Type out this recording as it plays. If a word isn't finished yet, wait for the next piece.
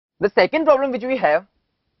The second problem which we have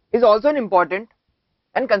is also an important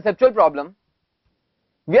and conceptual problem.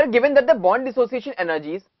 We are given that the bond dissociation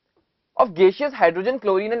energies of gaseous hydrogen,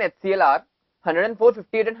 chlorine and HCl are 104,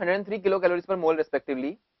 58 and 103 kilocalories per mole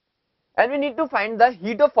respectively, and we need to find the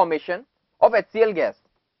heat of formation of HCl gas.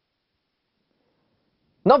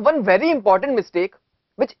 Now one very important mistake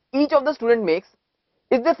which each of the student makes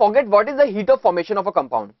is they forget what is the heat of formation of a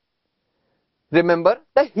compound. Remember,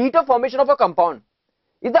 the heat of formation of a compound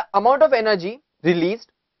is the amount of energy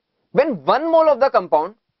released when 1 mole of the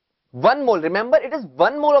compound, 1 mole, remember it is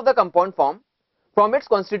 1 mole of the compound form from its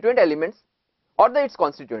constituent elements or its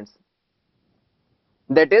constituents.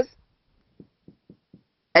 That is,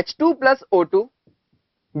 H2 plus O2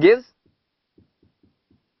 gives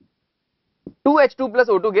 2H2 plus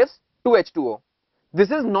O2 gives 2H2O.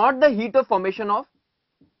 This is not the heat of formation of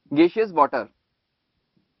gaseous water.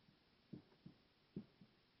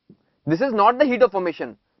 This is not the heat of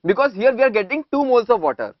formation, because here we are getting 2 moles of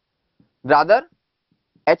water. Rather,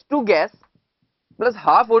 H2 gas plus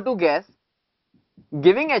half O2 gas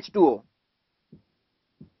giving H2O.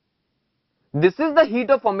 This is the heat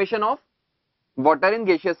of formation of water in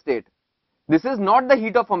gaseous state. This is not the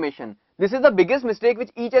heat of formation. This is the biggest mistake which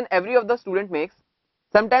each and every of the student makes,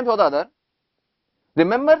 sometimes or the other.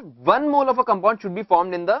 Remember, 1 mole of a compound should be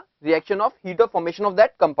formed in the reaction of heat of formation of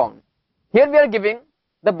that compound. Here we are giving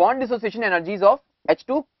the bond dissociation energies of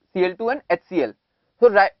H2, Cl2 and HCl. So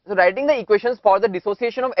writing the equations for the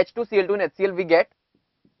dissociation of H2, Cl2 and HCl, we get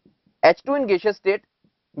H2 in gaseous state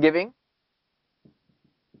giving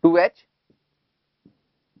 2H,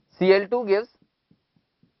 Cl2 gives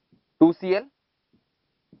 2Cl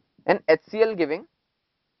and HCl giving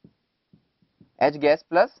H gas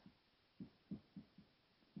plus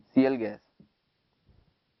Cl gas.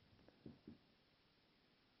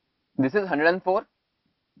 This is 104,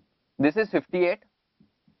 this is 58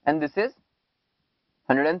 and this is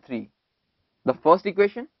 103. The first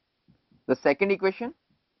equation, the second equation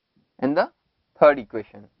and the third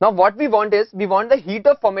equation. Now what we want is, we want the heat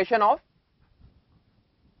of formation of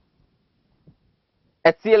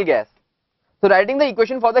HCl gas. So writing the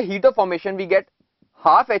equation for the heat of formation, we get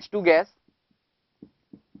half H2 gas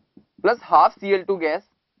plus half Cl2 gas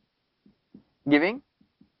giving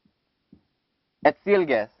HCl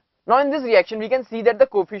gas. Now in this reaction we can see that the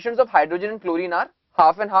coefficients of hydrogen and chlorine are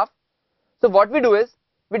half and half. So what we do is,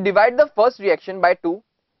 we divide the first reaction by 2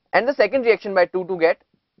 and the second reaction by 2 to get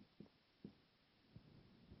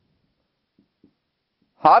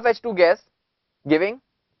half H2 gas giving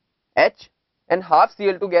H and half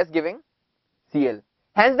Cl2 gas giving Cl.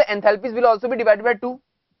 Hence the enthalpies will also be divided by 2.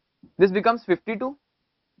 This becomes 52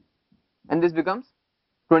 and this becomes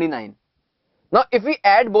 29. Now if we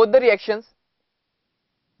add both the reactions,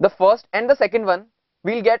 the first and the second one,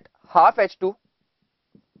 we will get half H2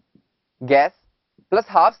 gas plus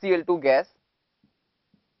half Cl2 gas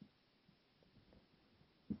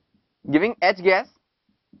giving H gas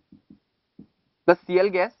plus Cl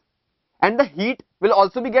gas, and the heat will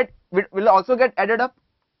also get added up.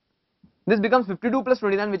 This becomes 52 plus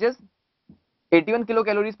 29, which is 81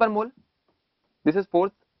 kilocalories per mole. This is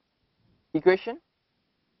fourth equation.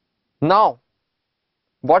 Now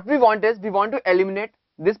what we want is, we want to eliminate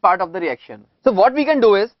this part of the reaction. So what we can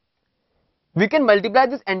do is, we can multiply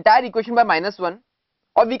this entire equation by -1,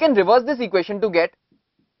 or we can reverse this equation to get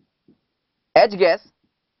H gas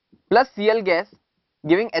plus Cl gas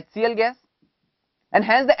giving HCl gas, and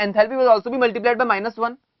hence the enthalpy will also be multiplied by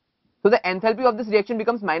 -1. So the enthalpy of this reaction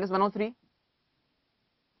becomes -103.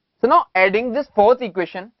 So now adding this fourth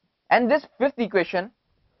equation and this fifth equation,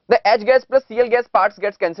 the H gas plus Cl gas parts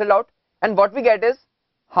gets cancelled out, and what we get is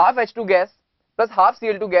half H2 gas plus half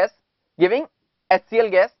Cl2 gas giving HCl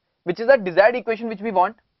gas, which is the desired equation which we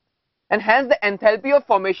want, and hence the enthalpy of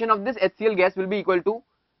formation of this HCl gas will be equal to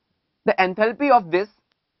the enthalpy of this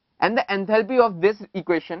and the enthalpy of this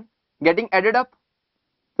equation getting added up.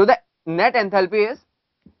 So the net enthalpy is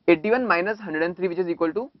 81 minus 103, which is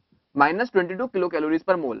equal to minus 22 kilocalories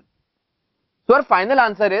per mole. So our final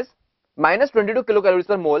answer is minus 22 kilocalories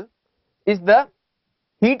per mole is the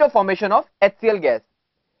heat of formation of HCl gas.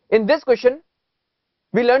 In this question,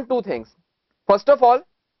 we learned two things. First of all,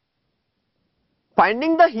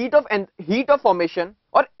 finding the heat of formation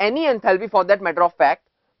or any enthalpy for that matter of fact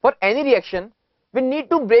for any reaction, we need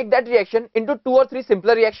to break that reaction into 2 or 3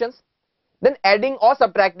 simpler reactions. Then adding or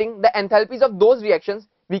subtracting the enthalpies of those reactions,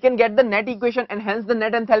 we can get the net equation and hence the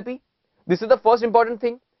net enthalpy. This is the first important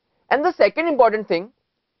thing. And the second important thing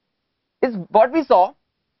is what we saw,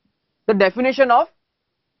 the definition of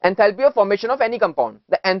enthalpy of formation of any compound.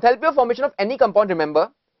 The enthalpy of formation of any compound,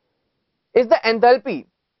 remember, is the enthalpy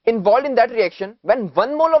involved in that reaction when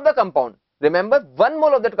 1 mole of the compound, remember 1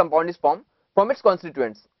 mole of that compound is formed from its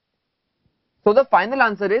constituents. So the final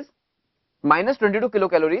answer is minus 22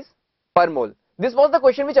 kilocalories per mole. This was the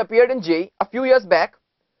question which appeared in JEE a few years back.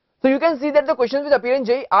 So you can see that the questions which appear in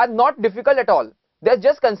JEE are not difficult at all. They are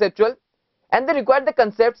just conceptual and they require the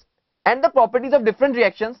concepts and the properties of different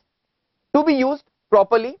reactions to be used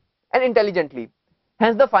properly and intelligently.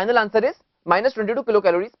 Hence the final answer is minus 22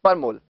 kilocalories per mole.